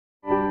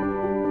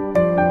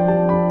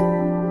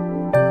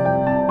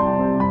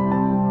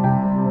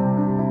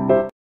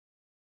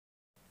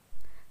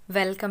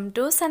Welcome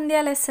to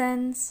Sandhya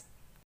Lessons.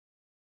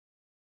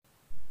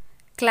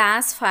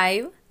 Class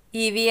 5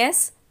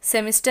 EVS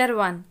Semester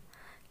 1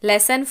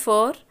 Lesson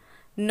 4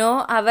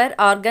 Know Our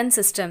Organ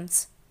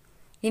Systems.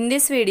 In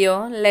this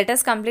video, let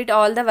us complete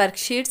all the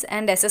worksheets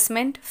and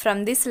assessment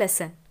from this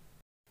lesson.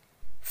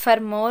 For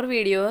more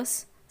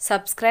videos,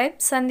 subscribe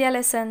Sandhya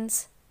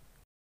Lessons.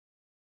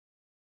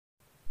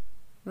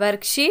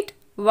 Worksheet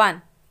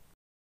 1.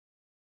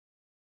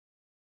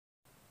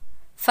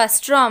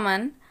 First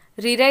Roman,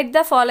 rewrite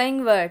the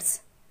following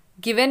words.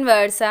 Given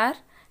words are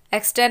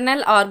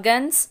external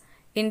organs,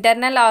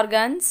 internal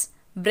organs,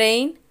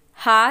 brain,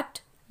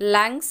 heart,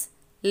 lungs,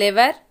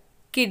 liver,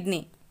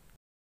 kidney.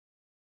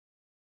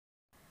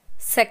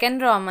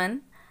 Second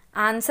Roman,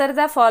 answer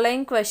the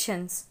following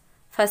questions.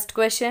 First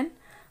question,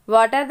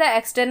 what are the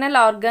external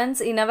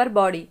organs in our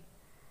body?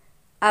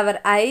 Our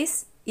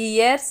eyes,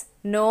 ears,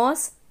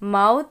 nose,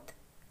 mouth,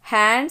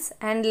 hands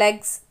and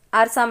legs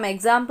are some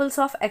examples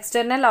of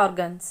external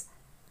organs.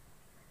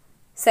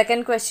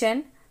 Second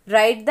question,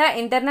 write the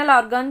internal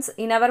organs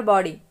in our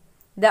body.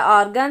 The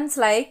organs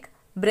like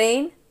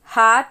brain,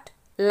 heart,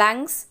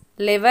 lungs,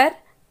 liver,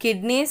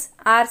 kidneys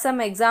are some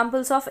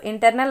examples of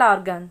internal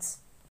organs.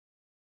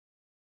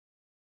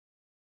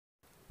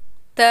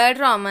 Third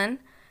Roman,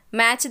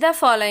 match the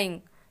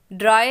following.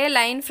 Draw a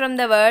line from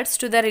the words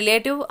to the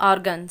relative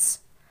organs.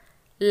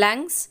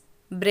 Lungs,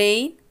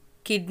 brain,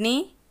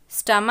 kidney,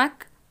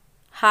 stomach,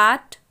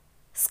 heart,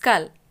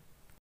 skull.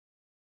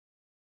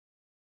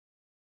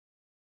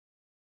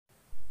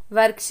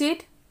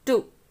 Worksheet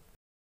 2.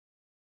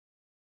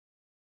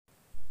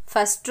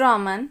 First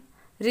Roman,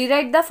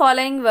 rewrite the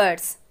following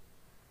words.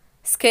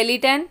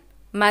 Skeleton,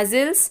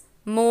 muscles,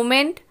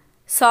 movement,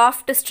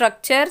 soft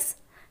structures,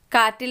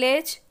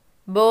 cartilage,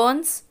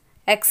 bones,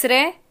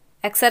 X-ray,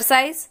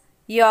 exercise,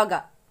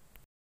 yoga.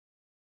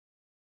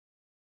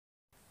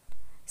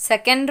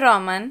 Second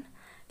Roman,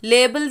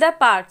 label the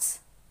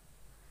parts.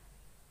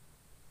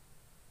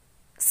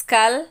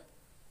 Skull,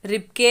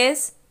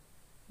 ribcage,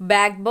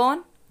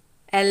 backbone,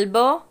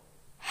 elbow,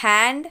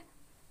 hand,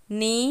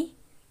 knee,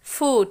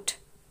 foot.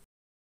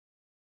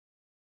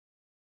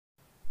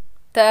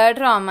 Third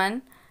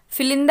Roman,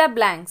 fill in the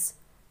blanks.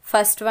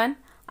 First one,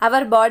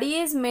 our body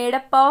is made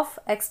up of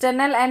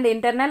external and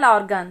internal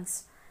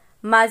organs.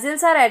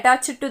 Muscles are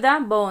attached to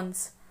the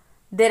bones.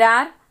 There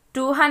are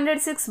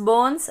 206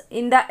 bones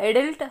in the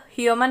adult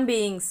human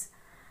beings.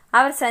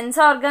 Our sense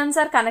organs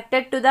are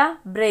connected to the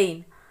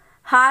brain.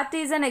 Heart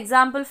is an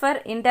example for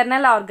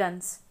internal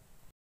organs.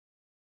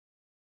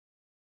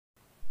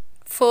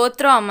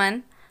 Fourth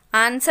Roman,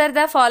 answer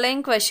the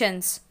following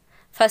questions.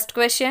 First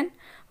question,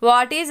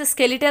 what is a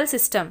skeletal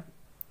system?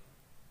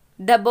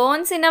 The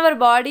bones in our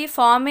body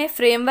form a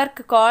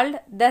framework called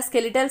the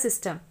skeletal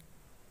system.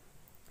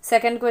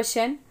 Second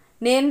question,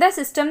 name the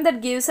system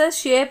that gives us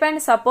shape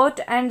and support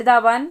and the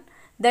one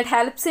that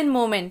helps in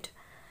movement.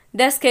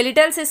 The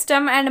skeletal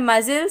system and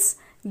muscles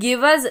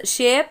give us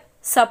shape,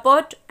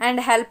 support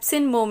and helps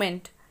in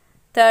movement.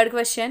 Third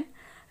question,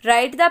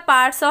 write the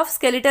parts of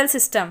skeletal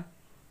system.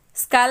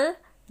 Skull,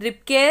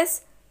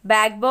 ribcage,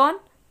 backbone,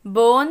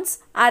 bones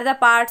are the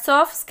parts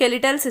of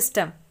skeletal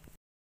system.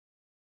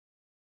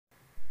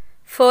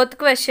 Fourth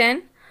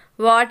question,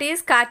 what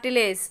is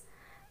cartilage?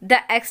 The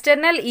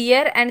external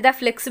ear and the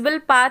flexible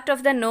part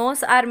of the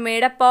nose are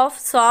made up of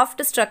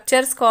soft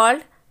structures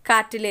called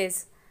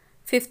cartilage.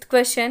 Fifth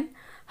question,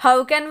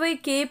 how can we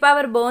keep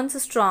our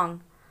bones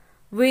strong?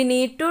 We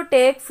need to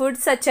take food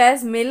such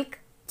as milk,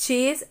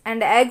 cheese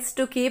and eggs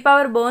to keep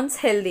our bones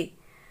healthy.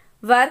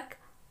 Work,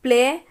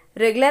 play,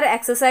 regular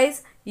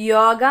exercise,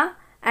 yoga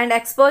and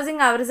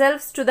exposing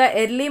ourselves to the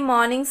early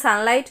morning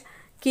sunlight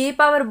keep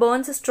our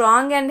bones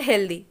strong and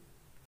healthy.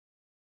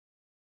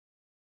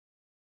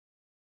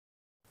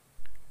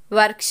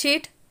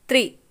 Worksheet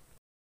 3.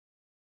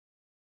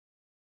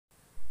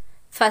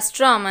 First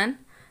Roman,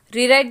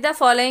 rewrite the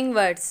following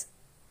words.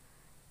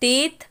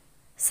 Teeth,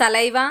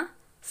 saliva,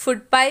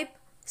 food pipe,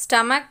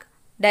 stomach,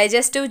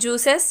 digestive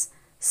juices,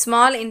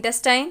 small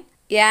intestine,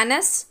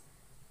 anus,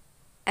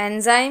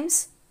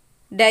 enzymes,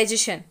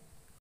 digestion.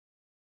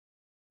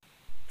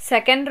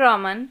 Second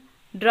Roman,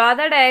 draw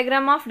the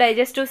diagram of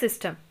digestive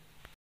system.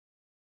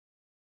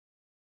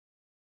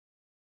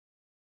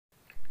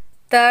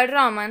 Third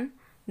Roman,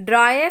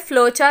 draw a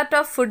flowchart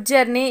of food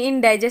journey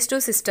in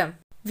digestive system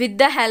with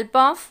the help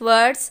of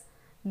words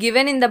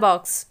given in the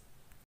box.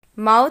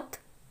 Mouth,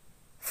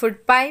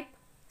 food pipe,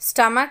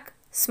 stomach,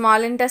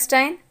 small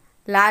intestine,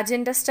 large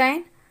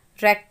intestine,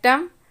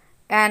 rectum,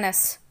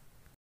 anus.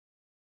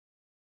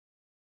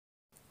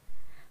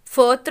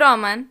 Fourth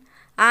Roman,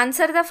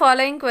 answer the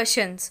following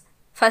questions.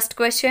 First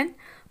question,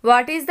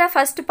 what is the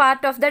first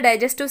part of the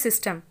digestive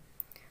system?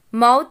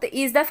 Mouth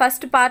is the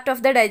first part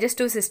of the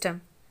digestive system.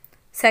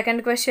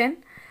 Second question,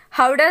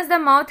 how does the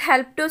mouth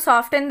help to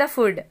soften the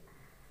food?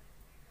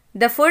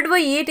 The food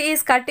we eat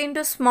is cut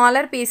into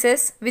smaller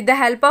pieces with the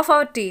help of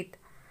our teeth.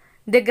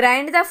 They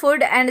grind the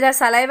food and the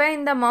saliva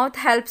in the mouth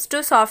helps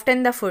to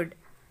soften the food.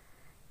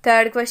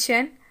 Third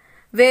question,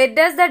 where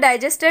does the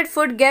digested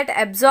food get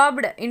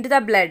absorbed into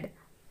the blood?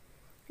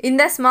 In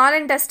the small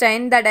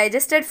intestine, the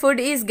digested food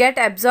is get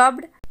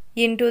absorbed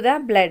into the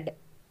blood.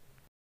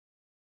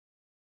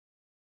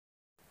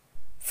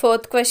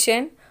 Fourth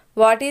question.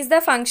 What is the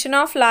function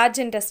of large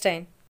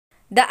intestine?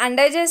 The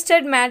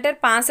undigested matter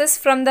passes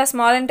from the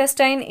small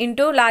intestine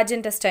into large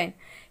intestine.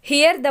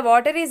 Here the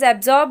water is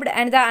absorbed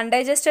and the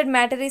undigested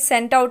matter is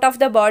sent out of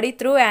the body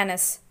through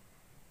anus.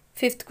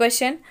 Fifth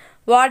question.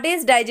 What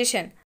is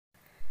digestion?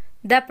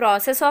 The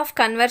process of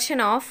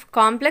conversion of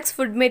complex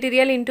food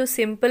material into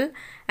simple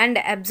and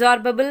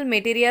absorbable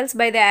materials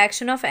by the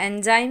action of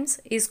enzymes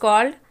is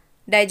called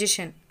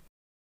digestion.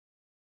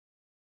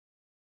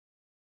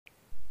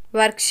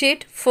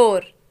 Worksheet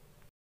 4.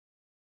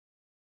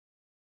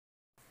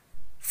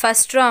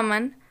 First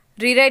Roman,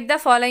 rewrite the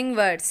following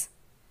words: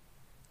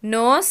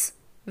 nose,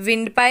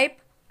 windpipe,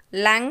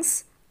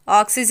 lungs,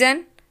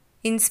 oxygen,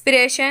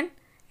 inspiration,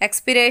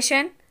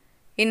 expiration,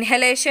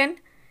 inhalation,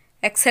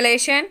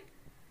 exhalation,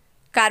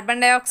 carbon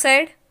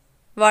dioxide,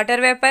 water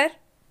vapor,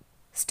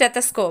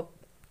 stethoscope.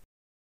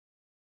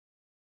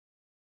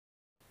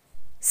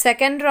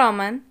 Second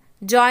Roman,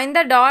 join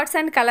the dots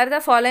and color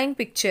the following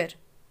picture.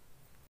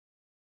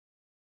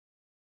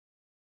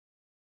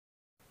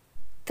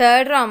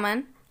 Third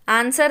Roman,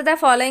 answer the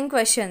following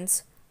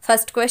questions.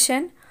 First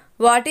question,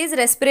 what is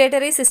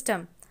respiratory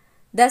system?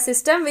 The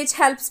system which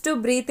helps to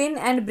breathe in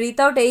and breathe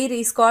out air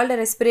is called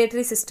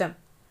respiratory system.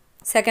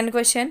 Second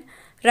question,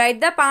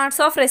 write the parts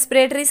of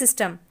respiratory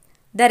system.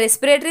 The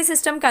respiratory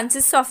system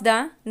consists of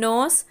the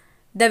nose,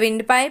 the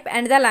windpipe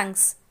and the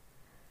lungs.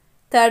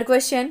 Third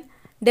question,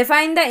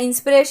 define the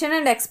inspiration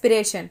and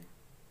expiration.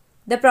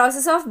 The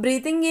process of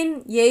breathing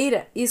in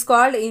air is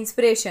called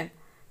inspiration.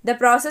 The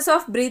process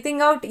of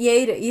breathing out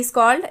air is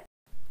called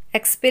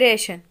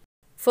expiration.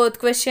 Fourth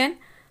question,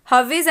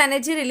 how is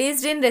energy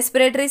released in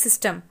respiratory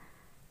system?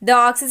 The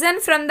oxygen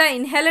from the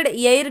inhaled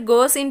air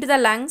goes into the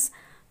lungs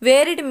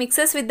where it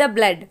mixes with the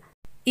blood.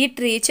 It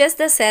reaches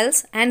the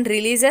cells and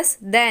releases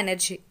the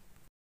energy.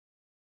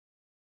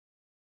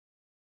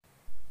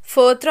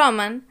 Fourth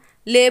Roman,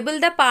 label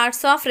the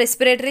parts of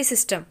respiratory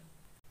system.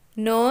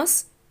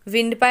 Nose,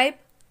 windpipe,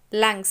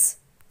 lungs.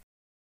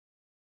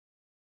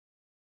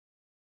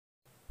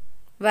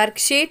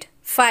 Worksheet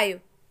 5.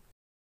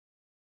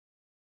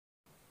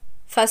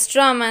 First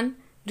Roman,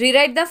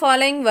 rewrite the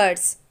following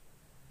words: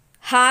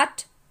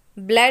 heart,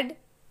 blood,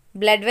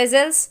 blood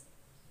vessels,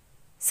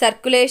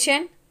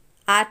 circulation,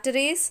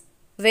 arteries,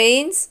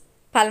 veins,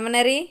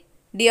 pulmonary,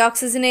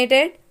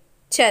 deoxygenated,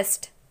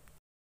 chest.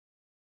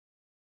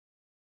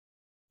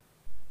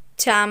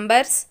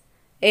 Chambers,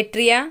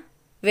 atria,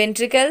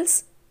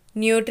 ventricles,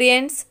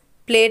 nutrients,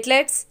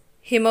 platelets,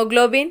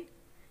 hemoglobin,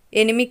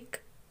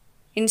 anemic,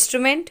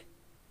 instrument,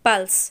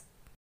 pulse.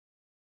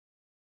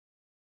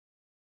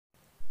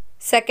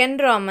 Second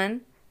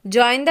Roman,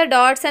 join the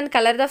dots and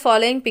color the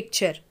following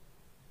picture.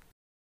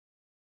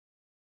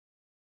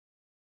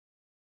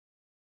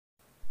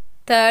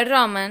 Third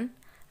Roman,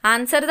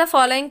 answer the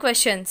following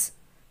questions.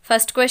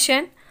 First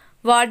question,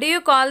 what do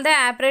you call the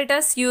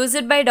apparatus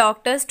used by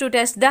doctors to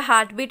test the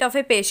heartbeat of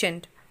a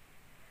patient?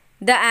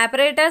 The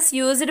apparatus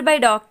used by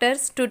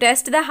doctors to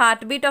test the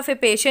heartbeat of a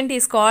patient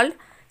is called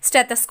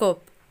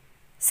stethoscope.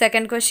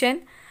 Second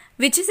question,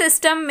 which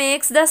system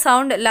makes the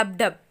sound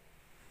lub-dub?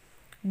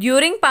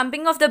 During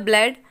pumping of the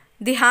blood,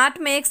 the heart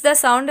makes the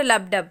sound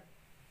lub-dub.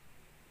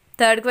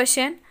 Third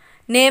question,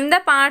 name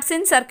the parts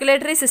in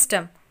circulatory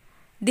system.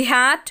 The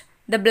heart,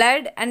 the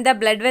blood and the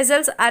blood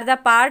vessels are the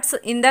parts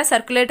in the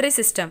circulatory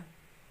system.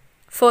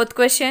 Fourth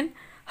question,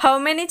 how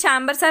many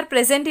chambers are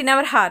present in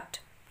our heart?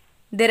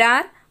 There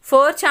are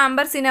 4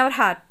 chambers in our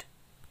heart.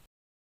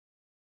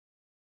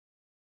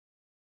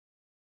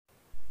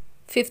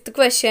 Fifth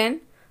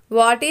question,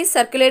 what is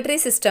circulatory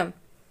system?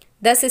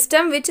 The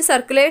system which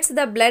circulates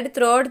the blood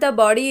throughout the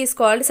body is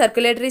called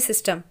circulatory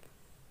system.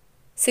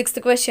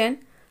 Sixth question,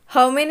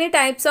 how many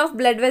types of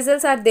blood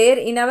vessels are there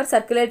in our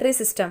circulatory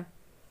system?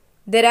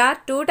 There are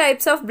 2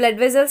 types of blood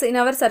vessels in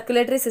our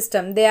circulatory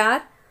system. They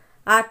are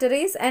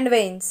arteries and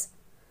veins.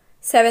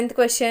 Seventh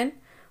question,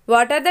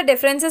 what are the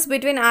differences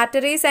between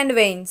arteries and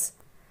veins?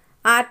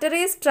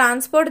 Arteries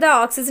transport the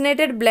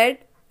oxygenated blood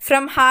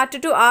from heart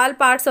to all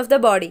parts of the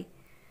body.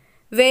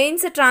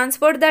 Veins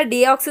transport the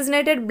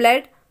deoxygenated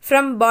blood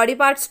from body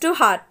parts to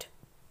heart.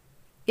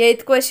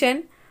 Eighth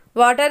question,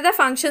 what are the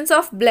functions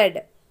of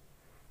blood?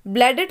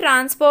 Blood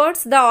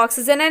transports the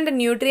oxygen and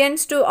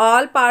nutrients to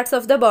all parts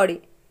of the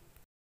body.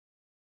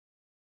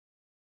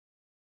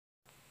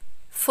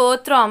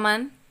 Fourth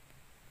Roman,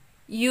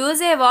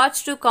 use a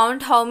watch to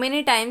count how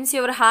many times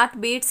your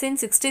heart beats in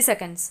 60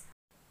 seconds.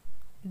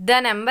 The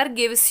number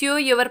gives you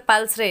your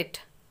pulse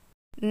rate.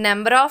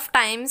 Number of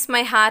times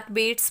my heart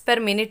beats per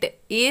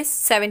minute is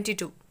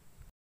 72.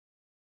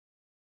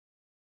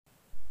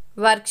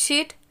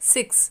 Worksheet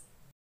 6.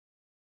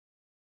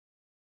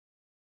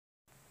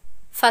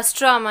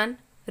 First Roman,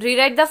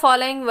 rewrite the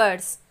following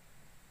words: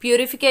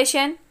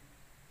 purification,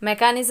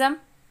 mechanism,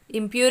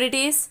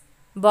 impurities,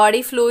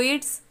 body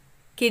fluids,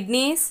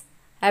 kidneys,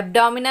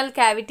 abdominal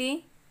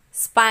cavity,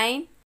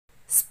 spine,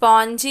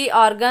 spongy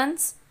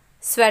organs,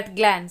 sweat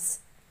glands.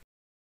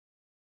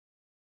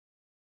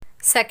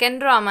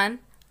 Second Roman,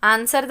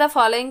 answer the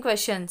following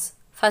questions.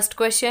 First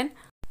question,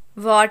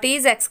 what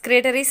is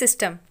excretory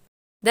system?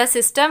 The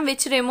system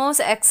which removes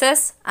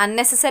excess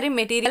unnecessary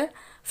material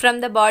from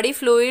the body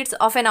fluids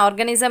of an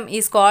organism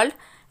is called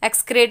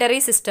excretory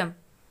system.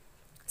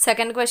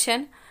 Second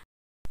question,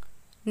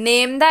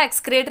 name the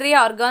excretory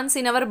organs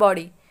in our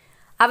body.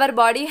 Our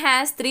body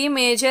has three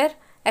major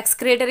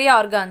excretory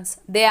organs.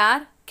 They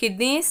are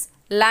kidneys,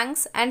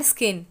 lungs and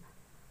skin.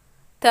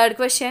 Third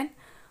question,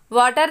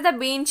 what are the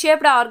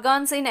bean-shaped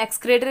organs in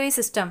excretory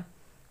system?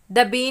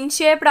 The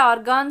bean-shaped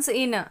organs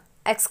in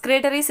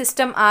excretory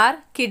system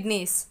are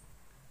kidneys.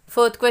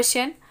 Fourth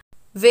question,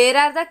 where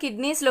are the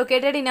kidneys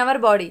located in our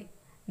body?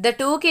 The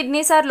two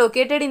kidneys are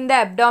located in the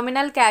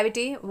abdominal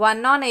cavity,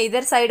 one on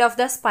either side of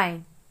the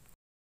spine.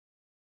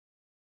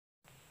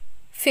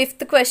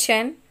 Fifth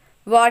question,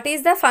 what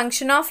is the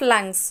function of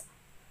lungs?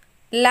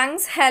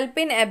 Lungs help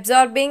in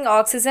absorbing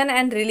oxygen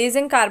and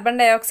releasing carbon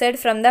dioxide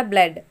from the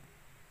blood.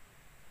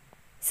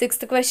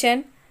 Sixth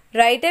question,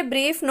 write a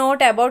brief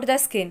note about the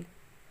skin.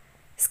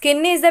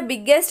 Skin is the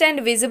biggest and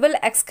visible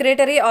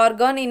excretory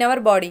organ in our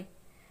body.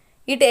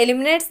 It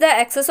eliminates the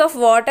excess of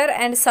water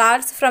and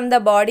salts from the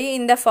body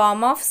in the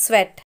form of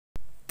sweat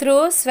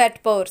through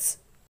sweat pores.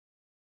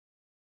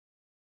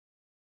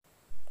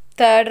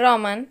 Third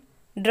Roman,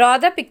 draw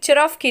the picture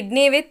of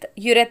kidney with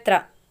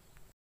urethra.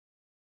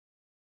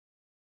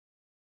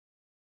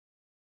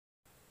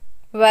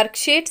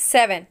 Worksheet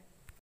 7.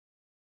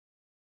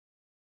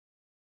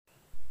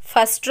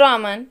 First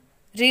Roman,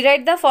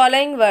 rewrite the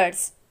following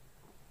words: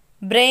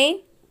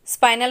 brain,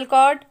 spinal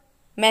cord,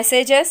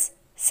 messages,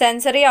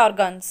 sensory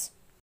organs.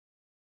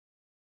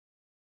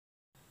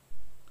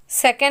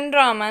 Second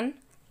Roman,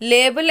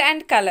 label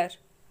and color.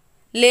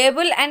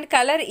 Label and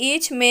color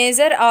each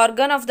major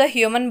organ of the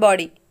human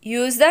body.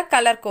 Use the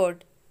color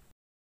code.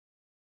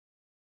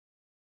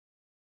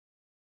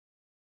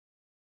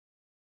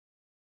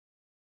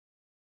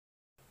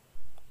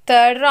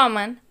 Third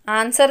Roman,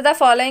 answer the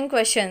following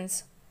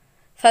questions.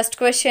 First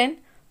question,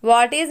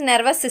 what is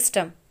nervous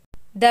system?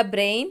 The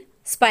brain,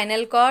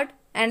 spinal cord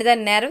and the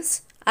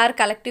nerves are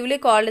collectively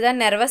called the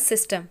nervous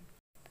system.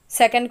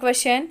 Second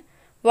question,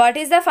 what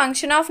is the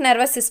function of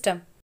nervous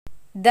system?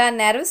 The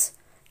nerves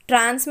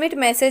transmit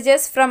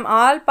messages from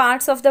all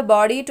parts of the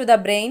body to the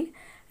brain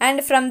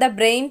and from the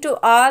brain to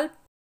all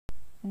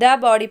the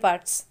body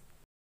parts.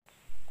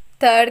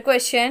 Third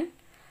question,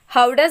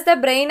 how does the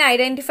brain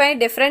identify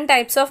different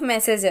types of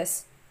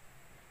messages?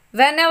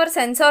 When our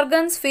sense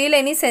organs feel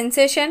any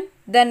sensation,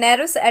 the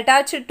nerves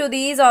attached to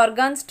these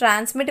organs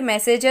transmit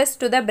messages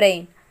to the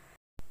brain.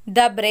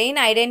 The brain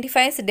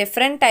identifies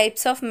different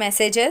types of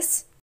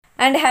messages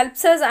and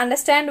helps us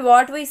understand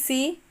what we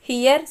see,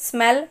 hear,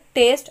 smell,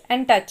 taste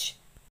and touch.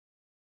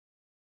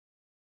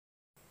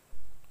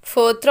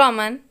 Fourth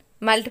Roman,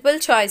 multiple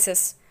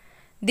choices.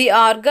 The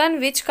organ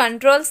which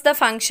controls the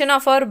function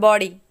of our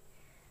body.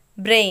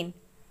 Brain.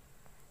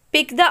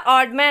 Pick the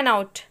odd man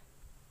out.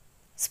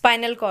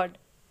 Spinal cord.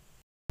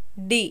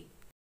 D.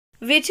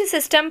 Which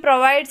system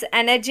provides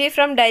energy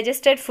from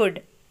digested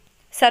food?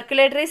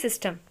 Circulatory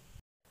system.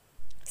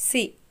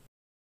 C.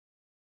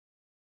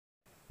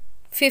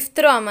 Fifth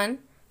Roman,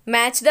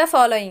 match the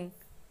following.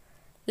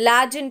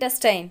 Large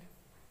intestine.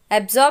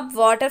 Absorb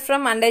water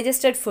from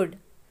undigested food.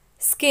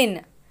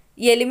 Skin.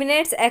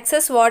 Eliminates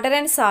excess water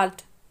and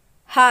salt.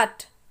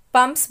 Heart.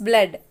 Pumps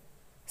blood.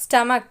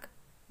 Stomach.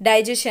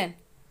 Digestion.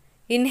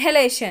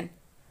 Inhalation.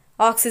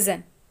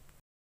 Oxygen.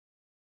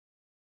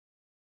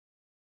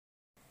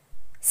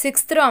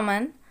 Sixth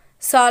Roman,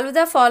 solve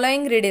the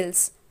following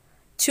riddles.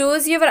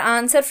 Choose your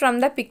answer from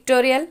the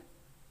pictorial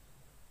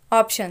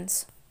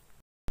options.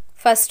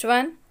 First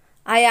one,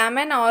 I am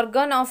an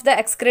organ of the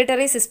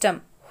excretory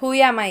system. Who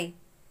am I?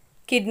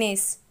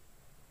 Kidneys.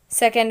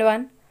 Second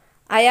one,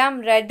 I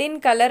am red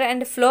in color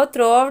and flow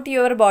throughout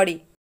your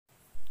body.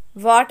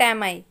 What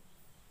am I?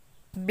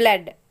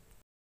 Blood.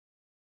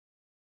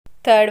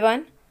 Third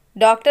one,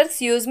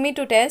 doctors use me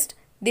to test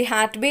the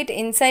heartbeat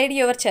inside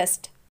your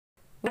chest.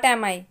 What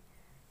am I?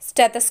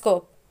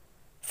 Stethoscope.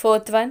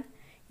 Fourth one,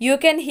 you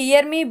can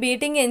hear me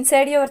beating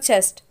inside your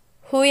chest.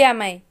 Who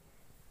am I?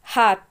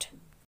 Heart.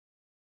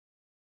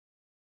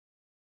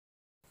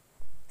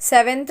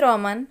 Seventh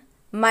Roman,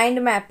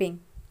 mind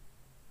mapping.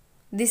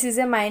 This is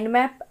a mind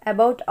map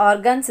about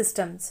organ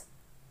systems.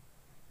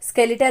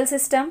 Skeletal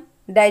system,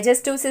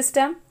 digestive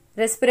system,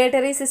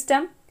 respiratory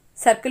system,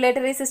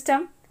 circulatory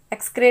system,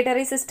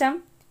 excretory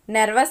system,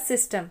 nervous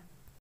system.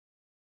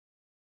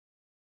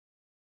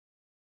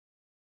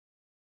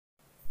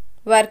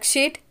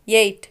 Worksheet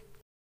 8.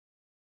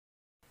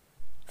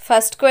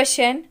 First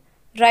question,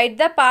 write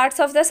the parts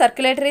of the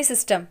circulatory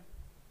system.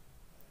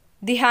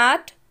 The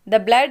heart, the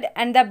blood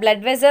and the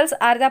blood vessels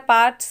are the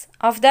parts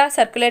of the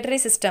circulatory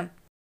system.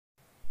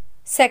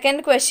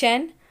 Second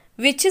question,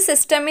 which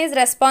system is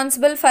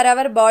responsible for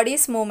our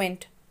body's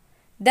movement?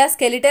 The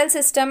skeletal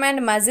system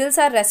and muscles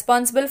are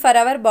responsible for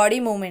our body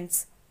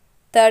movements.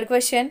 Third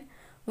question,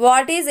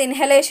 what is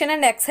inhalation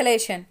and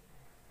exhalation?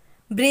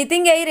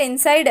 Breathing air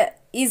inside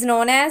is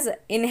known as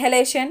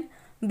inhalation,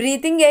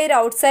 Breathing air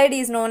outside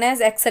is known as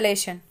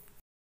exhalation.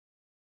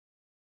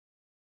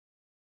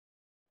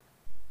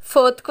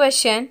 Fourth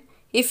question.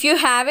 If you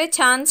have a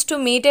chance to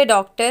meet a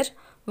doctor,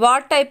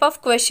 what type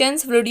of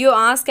questions would you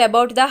ask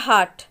about the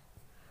heart?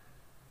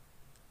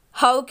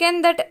 How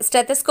can that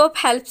stethoscope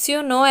helps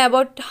you know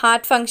about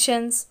heart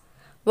functions?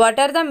 What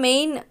are the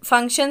main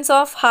functions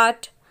of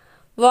heart?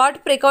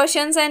 What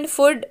precautions and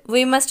food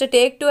we must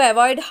take to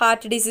avoid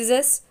heart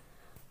diseases?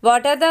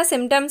 What are the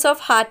symptoms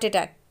of heart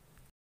attack?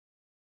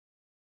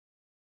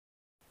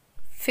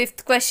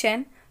 Fifth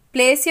question.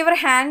 Place your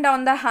hand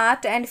on the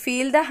heart and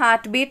feel the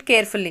heartbeat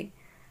carefully.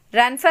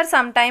 Run for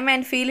some time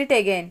and feel it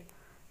again.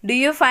 Do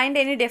you find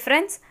any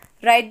difference?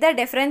 Write the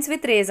difference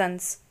with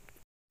reasons.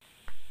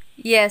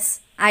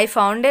 Yes, I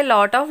found a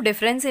lot of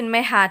difference in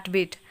my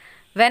heartbeat.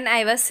 When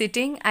I was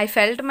sitting, I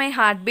felt my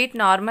heartbeat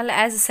normal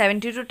as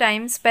 72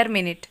 times per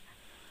minute.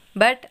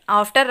 But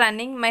after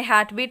running, my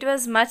heartbeat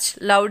was much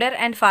louder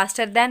and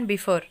faster than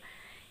before.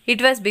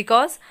 It was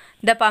because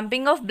the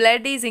pumping of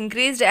blood is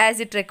increased as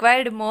it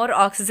required more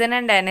oxygen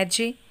and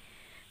energy.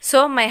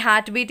 So my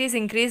heartbeat is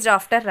increased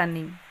after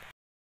running.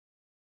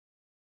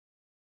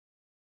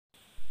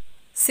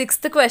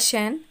 Sixth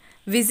question.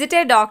 Visit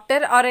a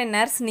doctor or a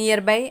nurse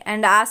nearby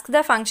and ask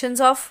the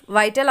functions of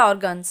vital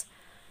organs.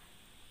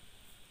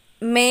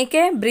 Make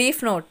a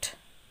brief note.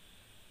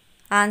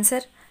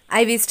 Answer.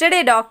 I visited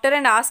a doctor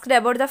and asked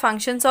about the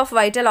functions of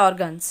vital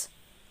organs.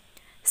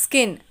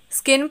 Skin.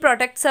 Skin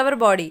protects our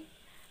body.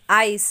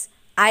 Eyes.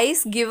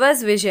 Eyes give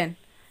us vision.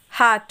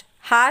 Heart.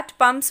 Heart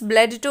pumps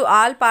blood to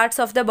all parts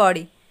of the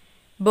body.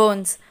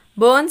 Bones.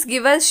 Bones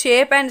give us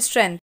shape and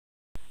strength.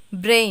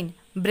 Brain.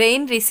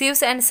 Brain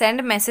receives and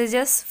sends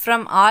messages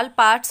from all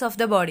parts of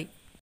the body.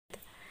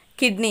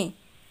 Kidney.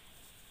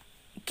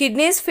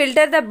 Kidneys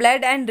filter the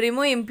blood and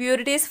remove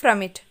impurities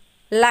from it.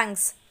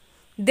 Lungs.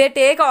 They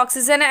take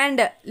oxygen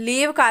and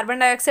leave carbon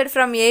dioxide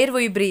from air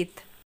we breathe.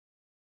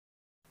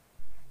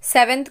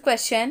 Seventh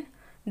question.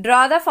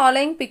 Draw the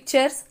following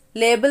pictures,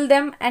 label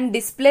them and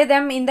display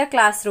them in the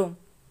classroom.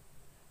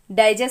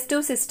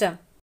 Digestive system.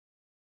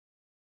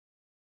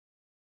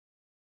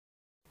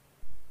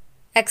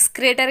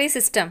 Excretory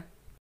system.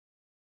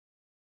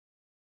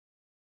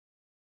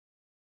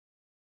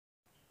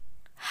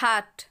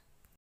 Heart.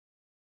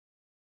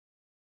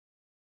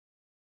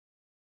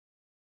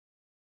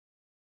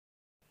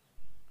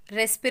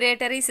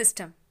 Respiratory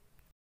system.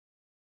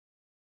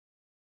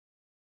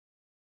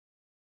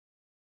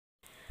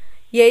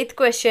 Eighth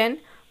question.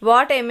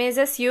 What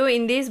amazes you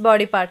in these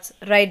body parts?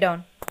 Write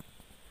down.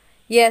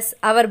 Yes,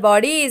 our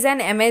body is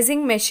an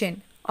amazing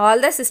machine.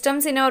 All the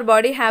systems in our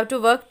body have to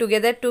work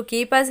together to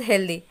keep us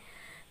healthy.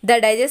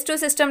 The digestive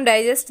system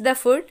digests the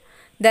food.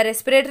 The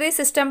respiratory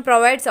system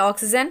provides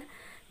oxygen.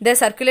 The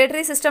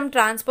circulatory system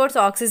transports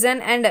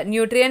oxygen and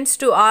nutrients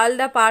to all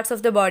the parts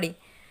of the body.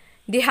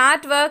 The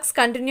heart works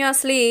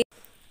continuously.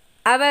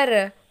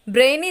 Our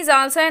brain is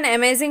also an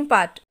amazing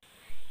part.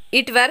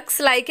 It works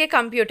like a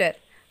computer.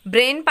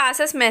 Brain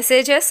passes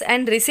messages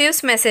and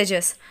receives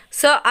messages.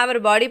 So our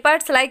body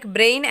parts like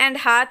brain and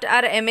heart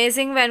are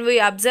amazing when we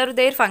observe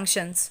their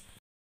functions.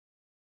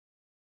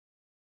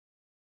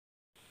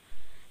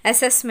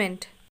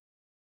 Assessment.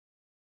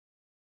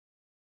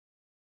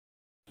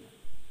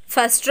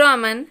 First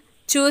Roman,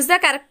 choose the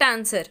correct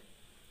answer.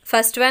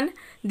 First one,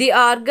 the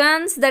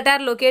organs that are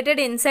located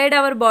inside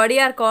our body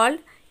are called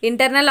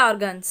internal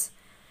organs.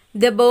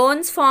 The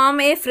bones form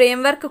a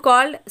framework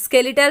called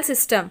skeletal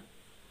system.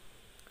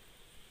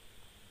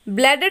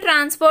 Blood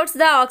transports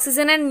the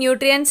oxygen and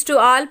nutrients to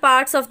all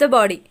parts of the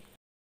body.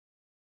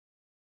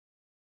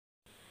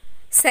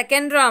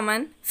 Second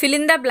Roman, fill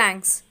in the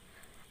blanks.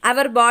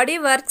 Our body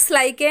works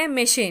like a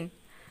machine.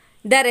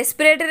 The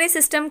respiratory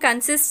system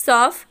consists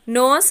of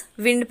nose,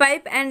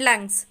 windpipe and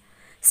lungs.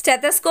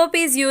 Stethoscope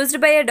is used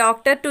by a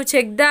doctor to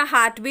check the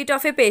heartbeat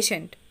of a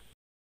patient.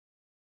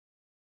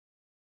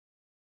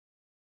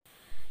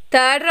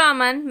 Third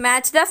Roman,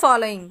 match the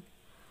following.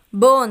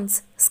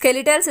 Bones,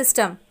 skeletal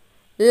system.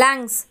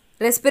 Lungs,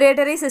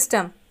 respiratory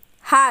system.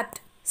 Heart,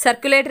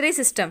 circulatory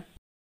system.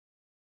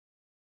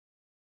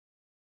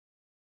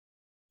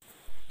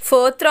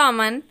 Fourth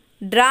Roman,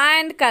 draw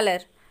and color.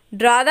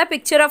 Draw the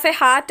picture of a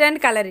heart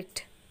and color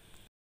it.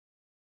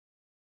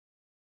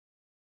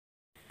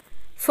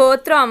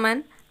 Fourth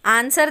Roman,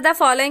 answer the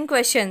following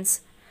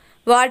questions.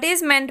 What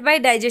is meant by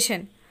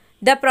digestion?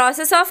 The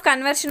process of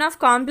conversion of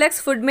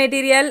complex food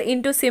material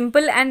into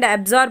simple and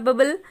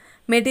absorbable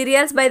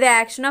materials by the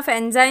action of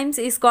enzymes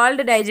is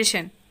called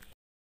digestion.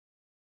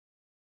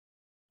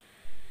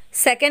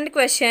 Second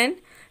question,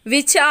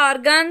 which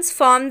organs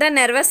form the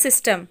nervous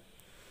system?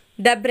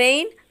 The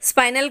brain,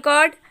 spinal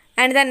cord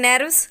and the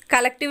nerves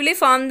collectively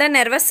form the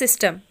nervous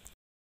system.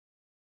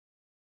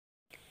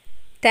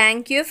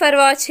 Thank you for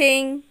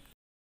watching.